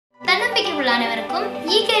உள்ள அனைவருக்கும்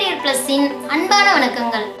இ-கேரியர் பிளஸின் அன்பான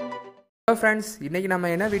வணக்கங்கள். Hello friends, இன்னைக்கு நம்ம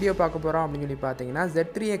என்ன வீடியோ பார்க்க போறோம் அப்படினு சொல்லி பாத்தீங்கன்னா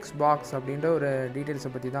Z3X Box அப்படிங்கற ஒரு டீடைல்ஸ்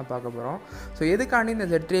பத்தி தான் பார்க்க போறோம். சோ எதுக்காண்டி இந்த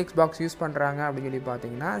Z3X Box யூஸ் பண்றாங்க அப்படினு சொல்லி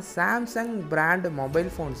பாத்தீங்கன்னா Samsung பிராண்ட் மொபைல்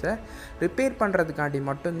ஃபோன்ஸை ரிப்பேர் பண்றதுக்காண்டி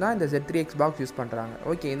மட்டும் தான் இந்த Z3X Box யூஸ் பண்றாங்க.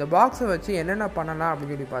 ஓகே, இந்த பாக்ஸை வச்சு என்னென்ன பண்ணலாம்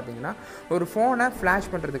அப்படினு சொல்லி பாத்தீங்கன்னா ஒரு ஃபோனை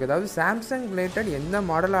ஃபிளாஷ் பண்றதுக்கு, அதாவது Samsung ரிலேட்டட் எந்த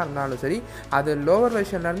மாடலா இருந்தாலும் சரி, அது லோவர்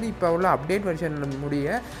வெர்ஷன்ல இருந்து இப்போ உள்ள அப்டேட் வெர்ஷன்ல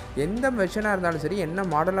முடிய எந்த வெர்ஷனா இருந்தாலும் சரி, என்ன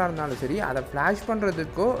மாடலா இருந்தாலும் சரி, அதை ஃபிளாஷ்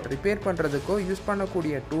பண்றதுக்கோ ரிப்பேர் பண்றதுக்கோ யூஸ்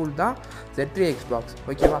பண்ணக்கூடிய டூல் தான் Z3X Box.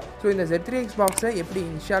 ஓகேவா? ஸோ இந்த Z3X Boxை எப்படி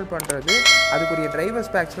இன்ஸ்டால் பண்ணுறது, அதுக்குரிய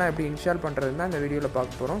டிரைவர்ஸ் பேக்ஸ்லாம் எப்படி இன்ஸ்டால் பண்ணுறது தான் இந்த வீடியோவில்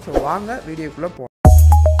பார்க்க போகிறோம். ஸோ வாங்க வீடியோக்குள்ளே போகலாம்.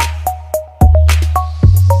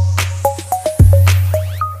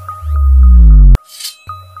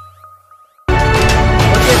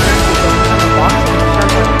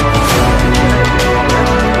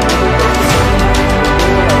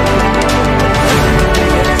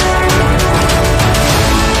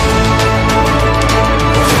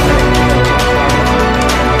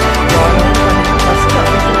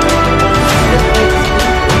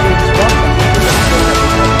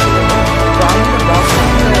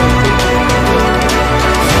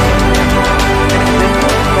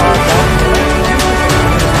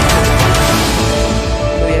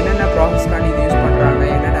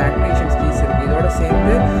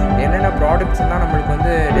 ப்ராடக்ட்ஸ்லாம் நம்மளுக்கு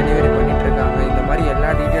வந்து டெலிவரி பண்ணிட்டு இருக்காங்க. இந்த மாதிரி எல்லா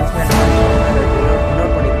டீட்டெயில்ஸுமே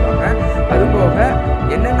நோட் பண்ணியிருப்பாங்க. அதுபோக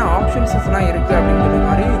என்னென்ன ஆப்ஷன்ஸ்லாம் இருக்குது அப்படின்னு சொல்லி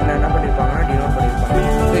மாதிரி இதில் என்ன பண்ணியிருப்பாங்கன்னா டினோட் பண்ணியிருப்பாங்க.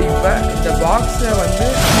 ஸோ இப்போ இந்த பாக்ஸை வந்து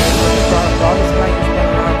ப்ராடக்ட்ஸ்லாம் யூஸ்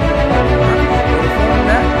பண்ணலாம் அப்படின்னு பார்த்தீங்கன்னா ஒரு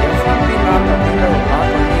ஃபோனில் SMD லாக் அப்படின்ற ஒரு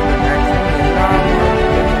லாக் வந்து இப்போ மேக்ஸிமம் எல்லா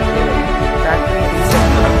ஃபேக்ட்ரி ரீசெட்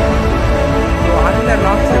பண்ணுறாங்க. ஸோ அந்த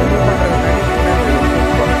லாக்ஸை ரிமூவ் பண்ணுறதுக்காண்டி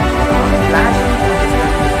ஃப்ளாஷ்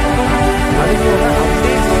அதுபோக அப்டேட்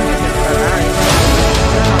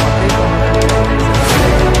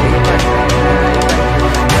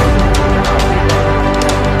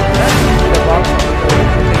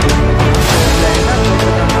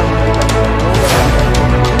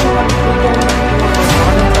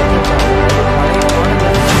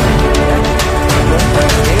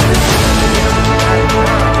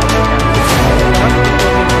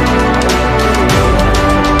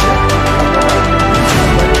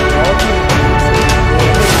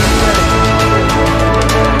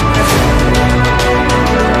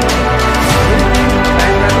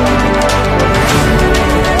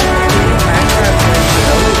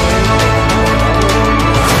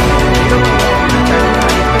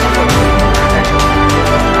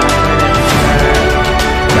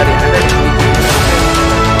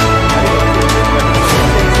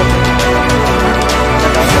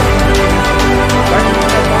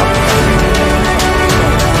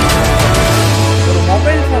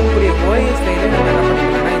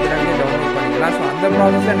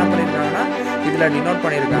என்ன பண்ணியிருக்காங்கன்னா இதில் டினோட்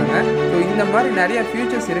பண்ணியிருக்காங்க. ஸோ இந்த மாதிரி நிறைய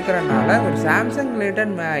ஃபியூச்சர்ஸ் இருக்கிறனால ஒரு சாம்சங்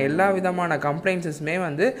ரிலேட்டட் எல்லா விதமான கம்ப்ளைண்ட்ஸுமே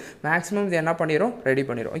வந்து மேக்ஸிமம் இது என்ன பண்ணிடும், ரெடி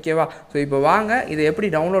பண்ணிடும். ஓகேவா? ஸோ இப்போ வாங்க இதை எப்படி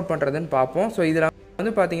டவுன்லோட் பண்ணுறதுன்னு பார்ப்போம். ஸோ இதில்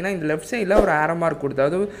வந்து பார்த்தீங்கன்னா இந்த லெஃப்ட் சைடில் ஒரு ஆரோ மார்க் கொடுத்து,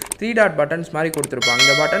 அதாவது 3 டாட் பட்டன்ஸ் மாதிரி கொடுத்துருப்பாங்க.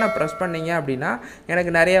 இந்த பட்டனை ப்ரெஸ் பண்ணிங்க அப்படின்னா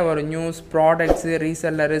எனக்கு நிறைய ஒரு நியூஸ், ப்ராடக்ட்ஸு,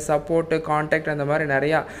 ரீசெல்லரு, சப்போர்ட்டு, கான்டாக்ட், அந்த மாதிரி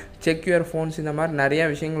நிறையா செக்யூர் ஃபோன்ஸ், இந்த மாதிரி நிறையா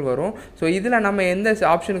விஷயங்கள் வரும். ஸோ இதில் நம்ம எந்த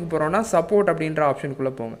ஆப்ஷனுக்கு போகிறோம்னா சப்போர்ட் அப்படின்ற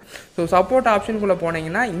ஆப்ஷனுக்குள்ளே போங்க. ஸோ சப்போர்ட் ஆப்ஷனுக்குள்ளே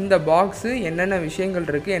போனீங்கன்னா இந்த பாக்ஸு என்னென்ன விஷயங்கள்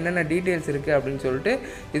இருக்குது, என்னென்ன டீட்டெயில்ஸ் இருக்குது அப்படின்னு சொல்லிட்டு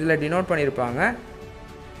இதில் டினோட் பண்ணியிருப்பாங்க.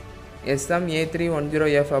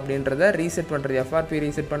 SM-A310F அப்படின்றத ரீசெட் பண்ணுறது, FRP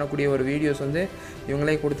ரீசெட் பண்ணக்கூடிய ஒரு வீடியோஸ் வந்து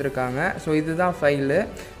இவங்களே கொடுத்துருக்காங்க. ஸோ இதுதான் ஃபைலு.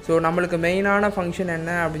 ஸோ நம்மளுக்கு மெயினான ஃபங்க்ஷன் என்ன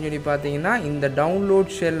அப்படின்னு சொல்லி பார்த்தீங்கன்னா இந்த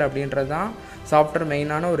டவுன்லோட் ஷெல் அப்படின்றது தான் சாஃப்ட்வேர்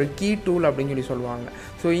மெயினான ஒரு கீ டூல் அப்படின்னு சொல்லி சொல்லுவாங்க.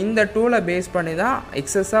 ஸோ இந்த டூலை பேஸ் பண்ணி தான்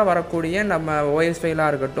எக்ஸஸாக வரக்கூடிய நம்ம ஓஎஸ்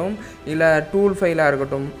ஃபைலாக இருக்கட்டும், இல்லை டூல் ஃபைலாக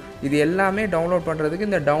இருக்கட்டும், இது எல்லாமே டவுன்லோட் பண்ணுறதுக்கு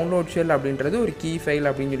இந்த டவுன்லோட் ஷெல் அப்படின்றது ஒரு கீ ஃபைல்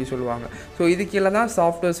அப்படின்னு சொல்லி சொல்லுவாங்க. ஸோ இது கீழே தான்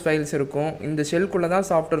சாஃப்ட்வேர்ஸ் ஃபைல்ஸ் இருக்கும், இந்த ஷெல்குள்ளே தான்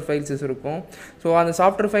சாஃப்ட்வேர் ஃபைல்ஸஸ் இருக்கும். ஸோ அந்த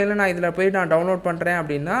சாஃப்ட்வேர் ஃபைலை நான் இதில் போய் நான் டவுன்லோட் பண்ணுறேன்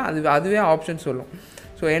அப்படின்னா அதுவே ஆப்ஷன் சொல்லும்.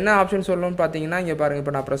 ஸோ என்ன ஆப்ஷன் சொல்லணும்னு பார்த்தீங்கன்னா இங்கே பாருங்கள்,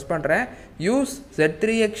 இப்போ நான் ப்ரெஸ் பண்ணுறேன், use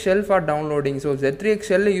Z3X Shell for downloading. So Z3X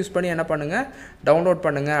Shell use பண்ணி என்ன பண்ணுங்கள், டவுன்லோட்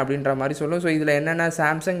பண்ணுங்கள் அப்படின்ற மாதிரி சொல்லும். ஸோ இதில் என்னென்ன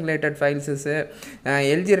Samsung related files,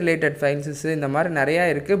 LG related files, இந்த மாதிரி நிறையா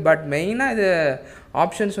இருக்குது. பட் மெயினாக இது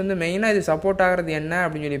ஆப்ஷன்ஸ் வந்து மெயினாக இது சப்போர்ட் ஆகிறது என்ன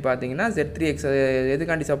அப்படின்னு சொல்லி பார்த்தீங்கன்னா Z3X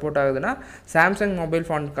எதுக்காண்டி சப்போர்ட் ஆகுதுன்னா சாம்சங் மொபைல்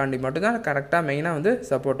ஃபோனுக்காண்டி மட்டும்தான் கரெக்டாக மெயினாக வந்து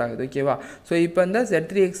சப்போர்ட் ஆகுது. ஓகேவா? ஸோ இப்போ இந்த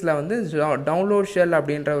Z3Xல வந்து டவுன்லோட் ஷெல்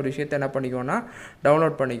அப்படின்ற ஒரு விஷயத்தை என்ன பண்ணிக்குவோன்னா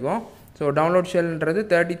டவுன்லோட் பண்ணிக்குவோம். ஸோ டவுன்லோட் ஷெல்ன்றது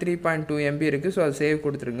 33.2 MB இருக்குது. ஸோ அது சேவ்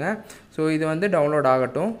கொடுத்துருங்க. ஸோ இது வந்து டவுன்லோட்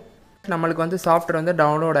ஆகட்டும். நம்மளுக்கு வந்து சாஃப்ட்வேர் வந்து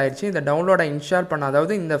டவுன்லோட் ஆயிடுச்சு. இந்த டவுன்லோடை இன்ஸ்டால் பண்ண,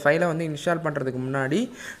 அதாவது இந்த ஃபைலை வந்து இன்ஸ்டால் பண்ணுறதுக்கு முன்னாடி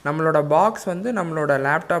நம்மளோட பாக்ஸ் வந்து நம்மளோட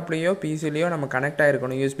லேப்டாப்லேயோ பிசிலேயோ நம்ம கனெக்ட்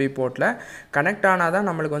ஆகிருக்கணும். யூஎஸ்பி போர்ட்டில் கனெக்ட் ஆனால் தான்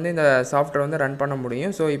நம்மளுக்கு வந்து இந்த சாஃப்ட்வேர் வந்து ரன் பண்ண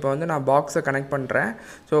முடியும். ஸோ இப்போ வந்து நான் பாக்ஸை கனெக்ட் பண்ணுறேன்.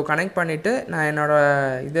 ஸோ கனெக்ட் பண்ணிவிட்டு நான்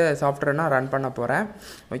என்னோடய சாஃப்ட்வேர் நான் ரன் பண்ண போகிறேன்.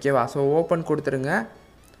 ஓகேவா? ஸோ ஓப்பன் கொடுத்துருங்க.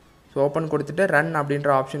 ஸோ ஓப்பன் கொடுத்துட்டு ரன்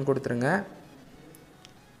அப்படின்ற ஆப்ஷன் கொடுத்துருங்க.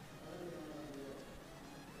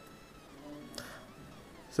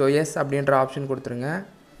 ஸோ எஸ் அப்படின்ற ஆப்ஷன் கொடுத்துருங்க.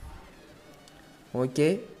 Okay,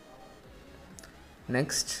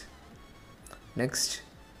 next next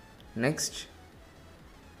next.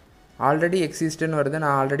 Already எக்ஸிஸ்ட்னு வருது.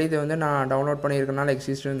 நான் ஆல்ரெடி இதை வந்து நான் டவுன்லோட் பண்ணியிருக்கனால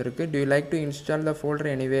எக்ஸிஸ்ட்னு இருக்குது. To you like to install the folder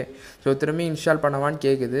anyway? So திரும்பி இன்ஸ்டால் பண்ணவான்னு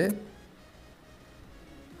கேட்குது.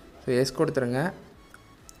 ஸோ எஸ் கொடுத்துருங்க.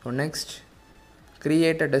 So next,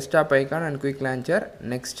 create a desktop icon and quick launcher.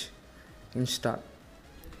 Next, install.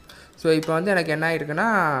 So இப்போ வந்து எனக்கு என்ன ஆகிருக்குன்னா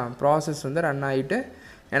ப்ராசஸ் வந்து ரன் ஆகிட்டு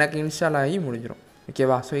எனக்கு இன்ஸ்டால் ஆகி முடிஞ்சிடும்.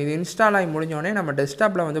 ஓகேவா? ஸோ இது இன்ஸ்டால் ஆகி முடிஞ்சோடனே நம்ம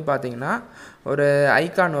டெஸ்க்டாப்பில் வந்து பார்த்திங்கன்னா ஒரு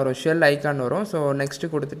ஐகான் வரும், ஷெல் ஐகான் வரும். ஸோ நெக்ஸ்ட்டு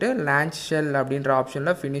கொடுத்துட்டு லான்ச் ஷெல் அப்படின்ற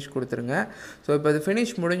ஆப்ஷனில் ஃபினிஷ் கொடுத்துருங்க. ஸோ இப்போ இது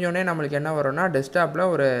ஃபினிஷ் முடிஞ்சோடனே நம்மளுக்கு என்ன வரும்னா டெஸ்க்டாப்பில்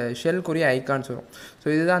ஒரு ஷெல்க்குரிய ஐகான்ஸ் வரும். ஸோ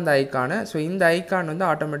இதுதான் அந்த ஐக்கானு. ஸோ இந்த ஐக்கான் வந்து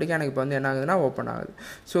ஆட்டோமேட்டிக்காக எனக்கு இப்போ வந்து என்ன ஆகுதுன்னா ஓப்பன் ஆகுது.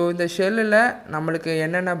 ஸோ இந்த ஷெல்லில் நம்மளுக்கு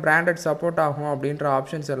என்னென்ன பிராண்டட் சப்போர்ட் ஆகும் அப்படின்ற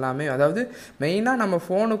ஆப்ஷன்ஸ் எல்லாமே, அதாவது மெயினாக நம்ம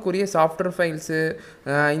ஃபோனுக்குரிய சாஃப்ட்வேர் ஃபைல்ஸு,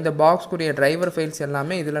 இந்த பாக்ஸ்க்குரிய டிரைவர் ஃபைல்ஸ்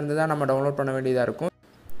எல்லாமே இதிலேருந்து தான் நம்ம டவுன்லோட் பண்ண வேண்டியதாக இருக்கும்.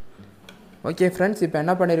 ஓகே ஃப்ரெண்ட்ஸ், இப்போ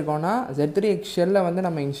என்ன பண்ணியிருக்கோன்னா Z3X ஷெல்லை வந்து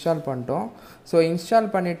நம்ம இன்ஸ்டால் பண்ணிட்டோம். ஸோ இன்ஸ்டால்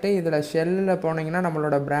பண்ணிவிட்டு இதில் ஷெல்லில் போனீங்கன்னா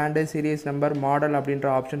நம்மளோட பிராண்டு, சீரியஸ் நம்பர், மாடல் அப்படின்ற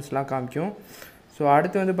ஆப்ஷன்ஸ்லாம் காமிக்கும். ஸோ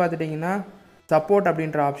அடுத்து வந்து பார்த்துட்டிங்கன்னா சப்போர்ட்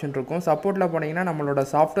அப்படின்ற ஆப்ஷன் இருக்கும். சப்போர்ட்டில் போனீங்கன்னா நம்மளோட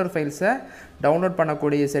சாஃப்ட்வேர் ஃபைல்ஸை டவுன்லோட்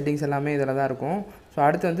பண்ணக்கூடிய செட்டிங்ஸ் எல்லாமே இதில் தான் இருக்கும். ஸோ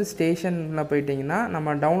அடுத்து வந்து ஸ்டேஷனில் போயிட்டிங்கன்னா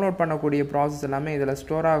நம்ம டவுன்லோட் பண்ணக்கூடிய ப்ராசஸ் எல்லாமே இதில்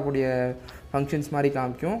ஸ்டோர் ஆகக்கூடிய ஃபங்க்ஷன்ஸ் மாதிரி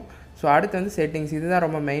காமிக்கும். ஸோ அடுத்து வந்து செட்டிங்ஸ், இதுதான்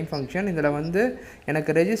ரொம்ப மெயின் ஃபங்க்ஷன். இதில் வந்து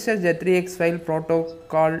எனக்கு register Z3X file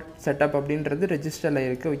protocol setup அப்படின்றது ரெஜிஸ்டரில்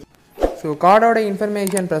இருக்குது. ஸோ கார்டோட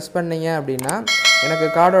இன்ஃபர்மேஷன் ப்ரெஸ் பண்ணிங்க அப்படின்னா எனக்கு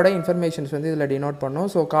கார்டோட இன்ஃபர்மேஷன்ஸ் வந்து இதில் டினோட் பண்ணும்.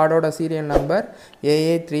 ஸோ கார்டோட சீரியல் நம்பர்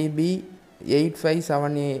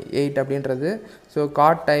AA3B8778 அப்படின்றது. ஸோ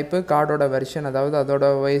கார்ட் டைப்பு, கார்டோட வெர்ஷன், அதாவது அதோட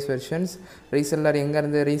OS வெர்ஷன்ஸ், ரீசெல்லர்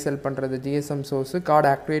எங்கேருந்து ரீசெல் பண்ணுறது, GSM சோர்ஸு, கார்டு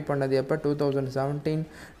ஆக்டிவேட் பண்ணது எப்போ 2017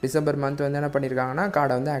 டிசம்பர் மந்த் வந்து என்ன பண்ணியிருக்காங்கன்னா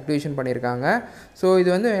கார்டை வந்து ஆக்டிவேஷன் பண்ணியிருக்காங்க. ஸோ இது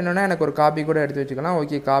வந்து வேணும்னா எனக்கு ஒரு காப்பி கூட எடுத்து வச்சுக்கலாம்.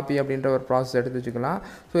 ஓகே, காப்பி அப்படின்ற ஒரு ப்ராசஸ் எடுத்து வச்சுக்கலாம்.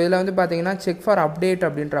 ஸோ இதில் வந்து பார்த்தீங்கன்னா செக் ஃபார் அப்டேட்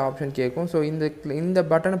அப்படின்ற ஆப்ஷன் கேட்கும். ஸோ இந்த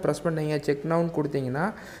பட்டனை ப்ரெஸ் பண்ணிங்க, செக் நவுன் கொடுத்தீங்கன்னா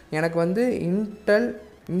எனக்கு வந்து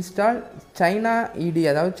இன்ஸ்டால் சைனா இடி,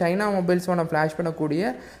 அதாவது சைனா மொபைல்ஸ் ஃபோனை ஃப்ளாஷ் பண்ணக்கூடிய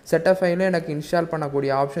செட்டப் ஃபைலும் எனக்கு இன்ஸ்டால்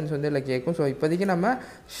பண்ணக்கூடிய ஆப்ஷன்ஸ் வந்து இதில் கேட்கும். ஸோ இப்போதைக்கு நம்ம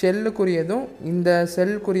ஷெல்லுக்குரியதும் இந்த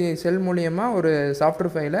செல் மூலியமாக ஒரு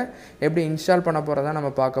சாஃப்ட்வேர் ஃபைலை எப்படி இன்ஸ்டால் பண்ண போகிறதா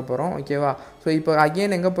நம்ம பார்க்க போகிறோம். ஓகேவா? ஸோ இப்போ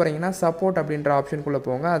அகெயின் எங்கே போகிறீங்கன்னா சப்போர்ட் அப்படின்ற ஆப்ஷனுக்குள்ளே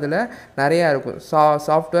போங்க. அதில் நிறையா இருக்கும்.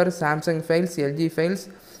 Software, Samsung files, LG files,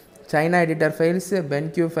 China editor files,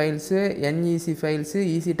 BenQ files, NEC files,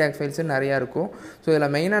 easy take files நிறையா இருக்கும். ஸோ இதில்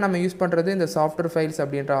மெயினாக நம்ம யூஸ் பண்ணுறது இந்த சாஃப்ட்வேர் ஃபைல்ஸ்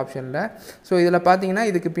அப்படின்ற ஆப்ஷனில். ஸோ இதில் பார்த்தீங்கன்னா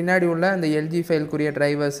இதுக்கு பின்னாடி உள்ள இந்த எல்ஜி ஃபைல்க்குரிய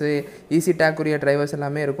டிரைவர்ஸு, ஈஸி டேக்குரிய டிரைவர்ஸ்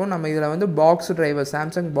எல்லாமே இருக்கும். நம்ம இதில் வந்து பாக்ஸ் டிரைவர்,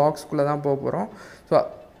 சாம்சங் பாக்ஸ்க்குள்ளே தான் போக போகிறோம். ஸோ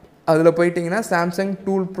அதில் போயிட்டிங்கன்னா சாம்சங்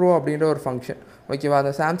டூல் ப்ரோ அப்படின்ற ஒரு ஃபங்க்ஷன். ஓகேவா?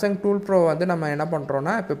 அந்த சாம்சங் டூல் ப்ரோ வந்து நம்ம என்ன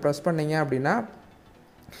பண்ணுறோன்னா இப்போ ப்ரெஸ் பண்ணிங்க அப்படின்னா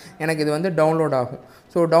எனக்கு இது வந்து டவுன்லோட் ஆகும்.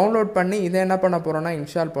 ஸோ டவுன்லோட் பண்ணி இதை என்ன பண்ண போகிறோன்னா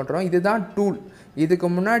இன்ஸ்டால் பண்ணுறோம். இதுதான் டூல். இதுக்கு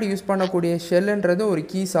முன்னாடி யூஸ் பண்ணக்கூடிய ஷெல்லுன்றது ஒரு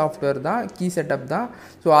கீ சாஃப்ட்வேர் தான், கீ செட்டப் தான்.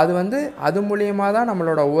 ஸோ அது மூலியமாக தான்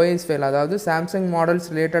நம்மளோட OS ஃபைல், அதாவது சாம்சங் மாடல்ஸ்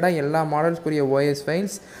ரிலேட்டடாக எல்லா மாடல்ஸ்க்குரிய OS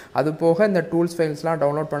ஃபைல்ஸ், அது போக இந்த டூல்ஸ் ஃபைல்ஸ்லாம்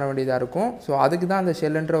டவுன்லோட் பண்ண வேண்டியதாக இருக்கும். ஸோ அதுக்கு தான் அந்த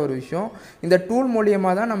ஷெல்லுன்ற ஒரு விஷயம். இந்த டூல்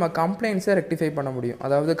மூலியமாக தான் நம்ம கம்ப்ளைண்ட்ஸை ரெக்டிஃபை பண்ண முடியும்.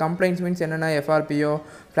 அதாவது கம்ப்ளைண்ட்ஸ் மீன்ஸ் என்னென்னா FRPO,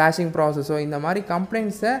 ஃப்ளாஷிங் ப்ராசஸோ, இந்த மாதிரி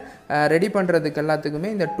கம்ப்ளைண்ட்ஸை ரெடி பண்ணுறதுக்கு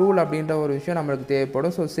எல்லாத்துக்குமே இந்த டூல் அப்படின்ற ஒரு விஷயம் நம்மளுக்கு தேவைப்படும்.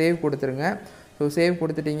 ஸோ சேவ் கொடுத்துருங்க. ஸோ சேவ்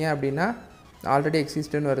கொடுத்துட்டிங்க அப்படின்னா ஆல்ரெடி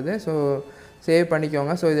எக்ஸிஸ்ட்னு வருது. ஸோ சேவ்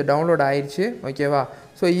பண்ணிக்கோங்க. ஸோ இது டவுன்லோட் ஆயிடுச்சு. ஓகேவா?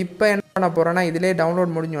 ஸோ இப்போ என்ன பண்ண போகிறோன்னா இதிலே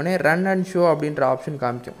டவுன்லோட் முடிஞ்சோடனே ரன் அண்ட் ஷோ அப்படின்ற ஆப்ஷன்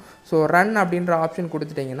காமிக்கும். ஸோ ரன் அப்படின்ற ஆப்ஷன்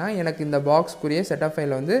கொடுத்துட்டிங்கன்னா எனக்கு இந்த பாக்ஸ்க்குரிய செட்டப்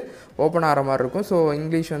ஃபைல் வந்து ஓப்பன் ஆகிற மாதிரி இருக்கும். ஸோ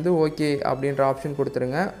இங்கிலீஷ் வந்து ஓகே அப்படின்ற ஆப்ஷன்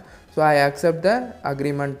கொடுத்துருங்க. So I accept the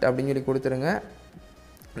agreement அப்படின்னு சொல்லி கொடுத்துருங்க.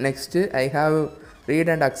 Next I have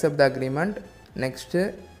read and accept the agreement. Next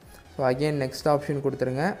so again next option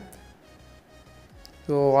கொடுத்துருங்க.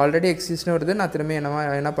 ஸோ ஆல்ரெடி எக்ஸிஸ்ட்னு வருது. நான் திரும்பி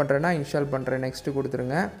என்ன பண்ணுறேன்னா இன்ஸ்டால் பண்ணுறேன். நெக்ஸ்ட்டு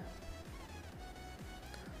கொடுத்துருங்க.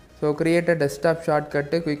 So create desktop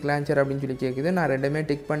shortcut, quick launcher அப்படின்னு சொல்லி கேட்குது. நான் ரெண்டுமே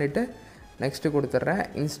டிக் பண்ணிவிட்டு நெக்ஸ்ட்டு கொடுத்துட்றேன்.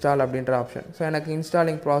 இன்ஸ்டால் அப்படின்ற ஆப்ஷன். ஸோ எனக்கு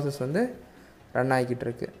இன்ஸ்டாலிங் ப்ராசஸ் வந்து ரன் ஆகிக்கிட்டு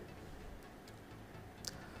இருக்கு.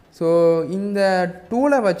 ஸோ ஸோ இந்த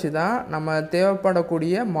டூலை வச்சு தான் நம்ம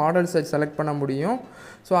தேவைப்படக்கூடிய மாடல்ஸை செலக்ட் பண்ண முடியும்.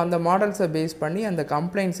 ஸோ அந்த மாடல்ஸை பேஸ் பண்ணி அந்த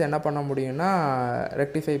கம்ப்ளைண்ட்ஸ் என்ன பண்ண முடியும்னா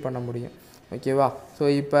ரெக்டிஃபை பண்ண முடியும். ஓகேவா? ஸோ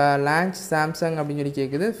இப்போ லான்ச் சாம்சங் அப்படின்னு சொல்லி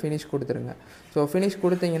கேட்குது, ஃபினிஷ் கொடுத்துருங்க. ஸோ ஃபினிஷ்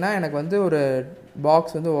கொடுத்தீங்கன்னா எனக்கு வந்து ஒரு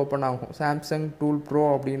பாக்ஸ் வந்து ஓப்பன் ஆகும். சாம்சங் டூல் ப்ரோ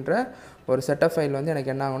அப்படின்ற ஒரு செட்டப் ஃபைல் வந்து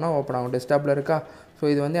எனக்கு என்ன ஆகும்னா ஓப்பன் ஆகும். டெஸ்க்டாப்பில் இருக்கா? ஸோ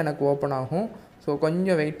இது வந்து எனக்கு ஓப்பன் ஆகும். ஸோ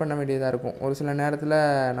கொஞ்சம் வெயிட் பண்ண வேண்டியதாக இருக்கும். ஒரு சில நேரத்தில்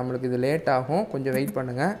நம்மளுக்கு இது லேட் ஆகும், கொஞ்சம் வெயிட்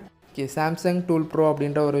பண்ணுங்கள். ஓகே, சாம்சங் டூல் ப்ரோ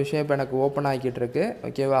அப்படின்ற ஒரு விஷயம் இப்போ எனக்கு ஓப்பன் ஆகிக்கிட்டு இருக்கு.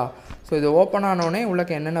 ஓகேவா? ஸோ இது ஓப்பன் ஆனோடனே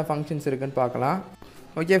உள்ளக்க என்னென்ன ஃபங்க்ஷன்ஸ் இருக்குதுன்னு பார்க்கலாம்.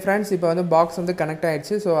 ஓகே ஃப்ரெண்ட்ஸ், இப்போ வந்து பாக்ஸ் வந்து கனெக்ட்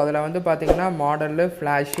ஆகிடுச்சு. ஸோ அதில் வந்து பார்த்திங்கன்னா model,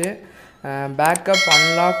 flash, backup,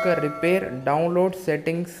 unlock, repair, download,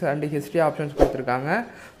 settings and history options கொடுத்துருக்காங்க.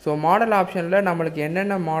 ஸோ மாடல் ஆப்ஷனில் நம்மளுக்கு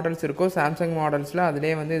என்னென்ன மாடல்ஸ் இருக்கோ சாம்சங் மாடல்ஸில்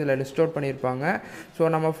அதிலே வந்து இதில் லிஸ்ட் அவுட் பண்ணியிருப்பாங்க. ஸோ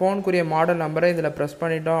நம்ம ஃபோனுக்குரிய மாடல் நம்பரை இதில் ப்ரெஸ்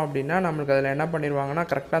பண்ணிட்டோம் அப்படின்னா நம்மளுக்கு அதில் என்ன பண்ணிடுவாங்கன்னா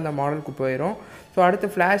கரெக்டாக அந்த மாடலுக்கு போயிடும். ஸோ அடுத்து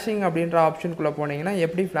ஃப்ளாஷிங் அப்படின்ற ஆப்ஷனுக்குள்ளே போனீங்கன்னா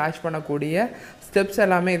எப்படி ஃப்ளாஷ் பண்ணக்கூடிய ஸ்டெப்ஸ்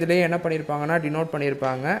எல்லாமே இதிலே என்ன பண்ணியிருப்பாங்கன்னா டினோட்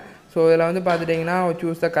பண்ணியிருப்பாங்க. ஸோ இதில் வந்து பார்த்துட்டிங்கன்னா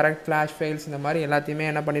choose the correct flash files இந்த மாதிரி எல்லாத்தையுமே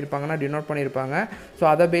என்ன பண்ணியிருப்பாங்கன்னா டினோட் பண்ணியிருப்பாங்க. ஸோ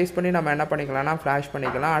அதை பேஸ் பண்ணி நம்ம என்ன பண்ணிக்கலாம்னா ஃப்ளாஷ்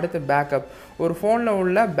பண்ணிக்கலாம். அடுத்து பேக்கப், ஒரு ஃபோனில்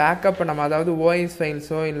உள்ள பேக்கப் நம்ம அதாவது ஓஎஸ்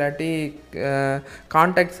ஃபைல்ஸோ இல்லாட்டி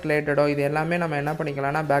கான்டாக்ட்ஸ் ரிலேட்டடோ இது எல்லாமே நம்ம என்ன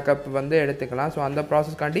பண்ணிக்கலாம்னா பேக்கப் வந்து எடுத்துக்கலாம். ஸோ அந்த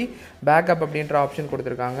ப்ராசஸ்க்காண்டி பேக்கப் அப்படின்ற ஆப்ஷன்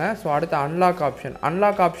கொடுத்துருக்காங்க. ஸோ அடுத்து அன்லாக் ஆப்ஷன்,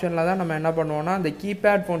 அன்லாக் ஆப்ஷனில் தான் நம்ம என்ன பண்ணுவோம்னா அந்த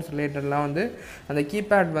கீபேட் ஃபோன்ஸ் ரிலேட்டட்லாம் வந்து அந்த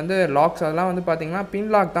கீபேட் வந்து லாக்ஸ் அதெல்லாம் வந்து பார்த்திங்கன்னா பின்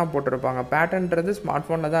லாக் தான் போட்டிருப்பாங்க. பேட்டர்ன்றது ஸ்மார்ட்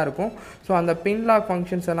ஃபோனில் தான் இருக்கும். ஸோ அந்த பின் லாக்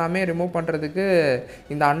ஃபங்க்ஷன்ஸ் எல்லாமே ரிமூவ் பண்ணுறதுக்கு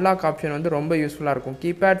இந்த அன்லாக் ஆப்ஷன் வந்து ரொம்ப யூஸ்ஃபுல்லாக இருக்கும்.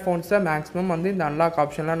 கீபேட் ஃபோன்ஸை மேக்ஸிமம் வந்து இந்த அன்லாக்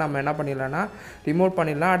ஆப்ஷன்லாம் நம்ம என்ன பண்ணிடலாம்னா ரிமூவ்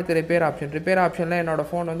பண்ணிடலாம். அடுத்து ரிப்பேர் ஆப்ஷன், ரிப்பேர் ஆப்ஷனில் என்னோடய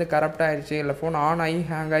ஃபோன் வந்து கரப்ட் ஆகிடுச்சு, இல்லை ஃபோன் ஆன் ஆகி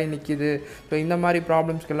ஹேங் ஆகி நிற்கிது. ஸோ இந்த மாதிரி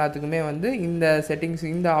ப்ராப்ளம்ஸ்க்கு எல்லாத்துக்குமே வந்து இந்த செட்டிங்ஸ்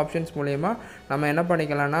இந்த ஆப்ஷன்ஸ் மூலயமா நம்ம என்ன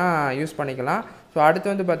பண்ணிக்கலாம்னா யூஸ் பண்ணிக்கலாம். ஸோ அடுத்து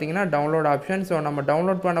வந்து பார்த்திங்கன்னா டவுன்லோட் ஆப்ஷன். ஸோ நம்ம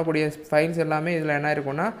டவுன்லோட் பண்ணக்கூடிய ஃபைல்ஸ் எல்லாமே இதில் என்ன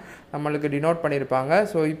இருக்குன்னா நம்மளுக்கு டினோட் பண்ணியிருப்பாங்க.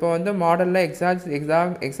 ஸோ இப்போ வந்து மாடலில்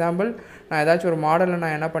எக்ஸாம்பிள் நான் ஏதாச்சும் ஒரு மாடலில்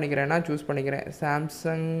நான் என்ன பண்ணிக்கிறேன்னா சூஸ் பண்ணிக்கிறேன்.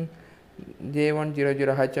 சாம்சங்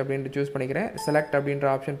J100H அப்படின்ட்டு சூஸ் பண்ணிக்கிறேன். செலக்ட் அப்படின்ற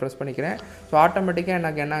ஆப்ஷன் ப்ரெஸ் பண்ணிக்கிறேன். ஸோ ஆட்டோமேட்டிக்காக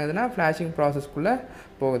எனக்கு என்ன ஆகுதுன்னா ஃப்ளாஷிங் ப்ராசஸ்க்குள்ளே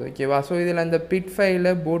போகுது. ஓகேவா? ஸோ இதில் இந்த bit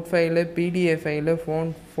file, boot file, PDF file,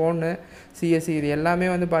 phone, CSC இது எல்லாமே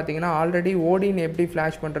வந்து பார்த்திங்கன்னா ஆல்ரெடி ஓடின் எப்படி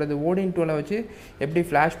ஃப்ளாஷ் பண்ணுறது, ஓடின் டூலை வச்சு எப்படி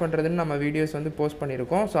ஃப்ளாஷ் பண்ணுறதுன்னு நம்ம வீடியோஸ் வந்து போஸ்ட்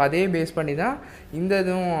பண்ணியிருக்கோம். ஸோ அதே பேஸ் பண்ணி தான் இந்த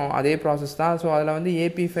இதுவும் அதே ப்ராசஸ் தான். ஸோ அதில் வந்து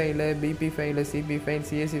AB file, BP file, CP file,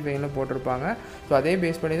 CSC ஃபைல்னு போட்டிருப்பாங்க. ஸோ அதே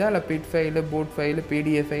பேஸ் பண்ணி தான் இல்லை bit file, boot file,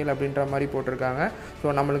 PDF file அப்படின்ற மாதிரி போட்டிருக்காங்க.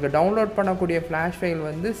 ஸோ நம்மளுக்கு டவுன்லோட் பண்ணக்கூடிய ஃப்ளாஷ் ஃபைல்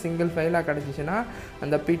வந்து சிங்கிள் ஃபைலாக கிடச்சிச்சின்னா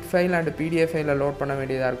அந்த பிட் ஃபைல் அண்ட் பிடிஎஃப் ஃபைலில் லோட் பண்ண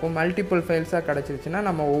வேண்டியதாக இருக்கும். மல்டிபிள் ஃபைல்ஸாக கிடச்சிருச்சுன்னா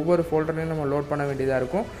நம்ம ஒவ்வொரு ஃபோல்டர்லையும் நம்ம லோட் பண்ண வேண்டியதாக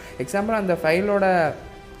இருக்கும். எக்ஸாம்பிள் அந்த ஃபைலோட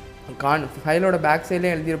பேக்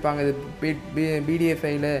சைட்லேயே எழுதியிருப்பாங்க இது PDF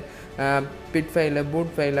file, bit file,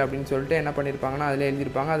 boot file அப்படின்னு சொல்லிட்டு என்ன பண்ணியிருப்பாங்கன்னா அதில்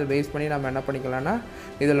எழுதியிருப்பாங்க. அதை பேஸ் பண்ணி நம்ம என்ன பண்ணிக்கலாம்னா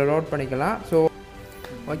இதில் லோட் பண்ணிக்கலாம். ஸோ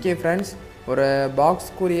ஓகே ஃப்ரெண்ட்ஸ், ஒரு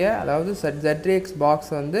பாக்ஸ்க்குரிய அதாவது Z3X பாக்ஸ்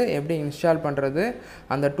வந்து எப்படி இன்ஸ்டால் பண்ணுறது,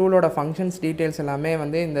 அந்த டூலோட ஃபங்க்ஷன்ஸ் டீட்டெயில்ஸ் எல்லாமே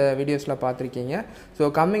வந்து இந்த வீடியோஸில் பார்த்துருக்கீங்க. ஸோ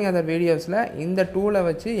கம்மிங் அதர் வீடியோஸில் இந்த டூலை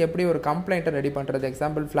வச்சு எப்படி ஒரு கம்ப்ளைண்ட்டை ரெடி பண்ணுறது,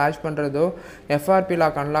 எக்ஸாம்பிள் ஃப்ளாஷ் பண்ணுறதோ எஃப்ஆர்பி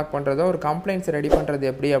லாக் அன்லாக் பண்ணுறதோ ஒரு கம்ப்ளைண்ட்ஸ் ரெடி பண்ணுறது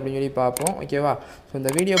எப்படி அப்படின்னு சொல்லி பார்ப்போம். ஓகேவா? ஸோ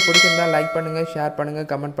இந்த வீடியோ பிடிச்சிருந்தால் லைக் பண்ணுங்கள், ஷேர் பண்ணுங்கள்,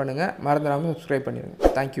 கமெண்ட் பண்ணுங்கள், மறந்துடாமல் சப்ஸ்கிரைப்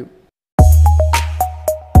பண்ணிடுங்க. தேங்க்யூ.